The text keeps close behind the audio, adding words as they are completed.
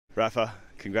Rafa,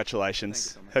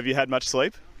 congratulations. Thank you so much. Have you had much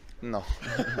sleep? No,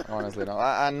 honestly no.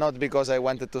 And not because I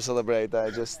wanted to celebrate, I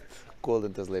just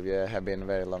couldn't sleep. Yeah, it have been a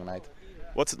very long night.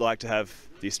 What's it like to have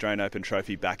the Australian Open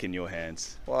trophy back in your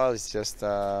hands? Well, it's just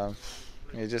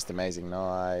amazing.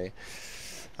 No,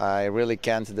 I really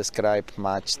can't describe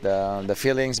much the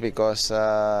feelings because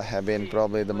have been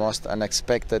probably the most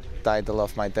unexpected title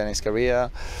of my tennis career,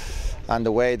 and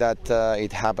the way that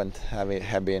it happened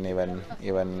have been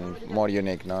even more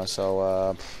unique. No,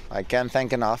 so I can't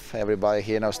thank enough everybody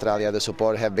here in Australia. The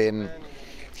support have been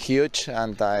huge,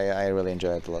 and I really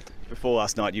enjoy it a lot. Before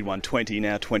last night you won 20,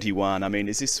 now 21. I mean,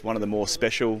 is this one of the more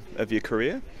special of your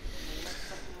career?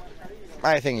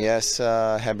 I think yes,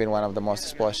 have been one of the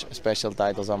most special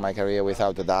titles of my career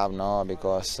without a doubt, no,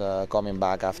 because coming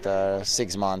back after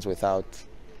 6 months without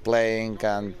playing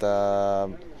and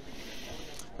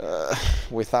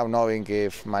without knowing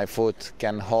if my foot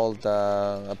can hold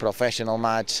a professional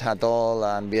match at all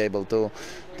and be able to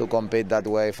compete that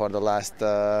way for the last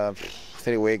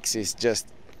 3 weeks is just,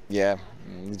 yeah,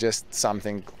 just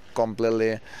something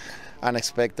completely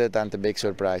unexpected and a big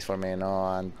surprise for me, you know,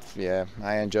 and yeah,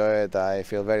 I enjoy it. I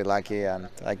feel very lucky, and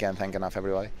I can't thank enough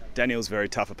everybody. Daniel's a very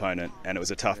tough opponent, and it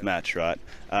was a tough match, right?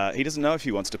 He doesn't know if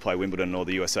he wants to play Wimbledon or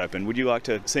the US Open. Would you like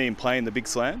to see him play in the big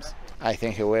slams? I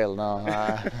think he will. No,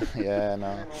 yeah,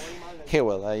 no, he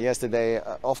will. Yesterday,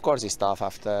 of course, it's tough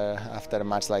after a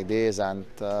match like this, and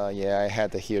yeah, I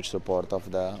had a huge support of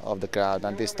the crowd,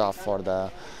 and it's tough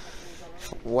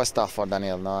was tough for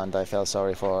Daniel, no, and I felt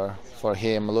sorry for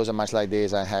him. Lose a match like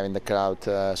this and having the crowd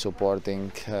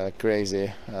supporting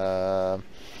crazy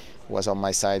was on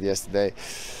my side yesterday,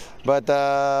 but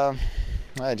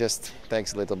it just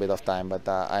takes a little bit of time. But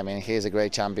I mean, he's a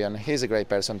great champion. He's a great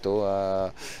person too.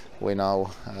 We know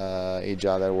each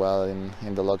other well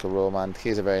in the locker room, and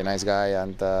he's a very nice guy.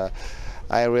 And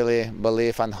I really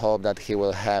believe and hope that he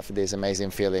will have this amazing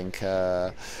feeling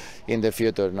in the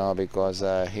future, no, because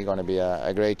he's gonna be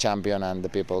a great champion, and the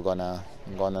people gonna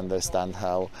understand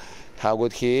how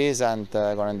good he is, and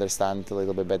gonna understand a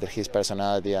little bit better his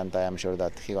personality, and I am sure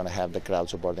that he's gonna have the crowd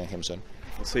supporting him soon.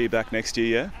 We'll see you back next year,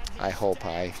 yeah? I hope.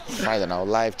 I don't know.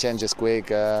 Life changes quick.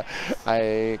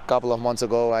 A couple of months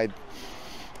ago, I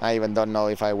even don't know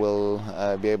if I will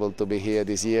be able to be here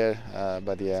this year,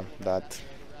 but yeah,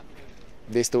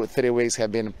 these 3 weeks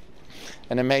have been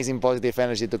an amazing positive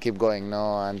energy to keep going,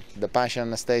 no, and the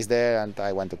passion stays there, and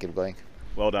I want to keep going.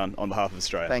 Well done on behalf of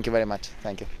Australia. Thank you very much.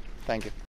 Thank you.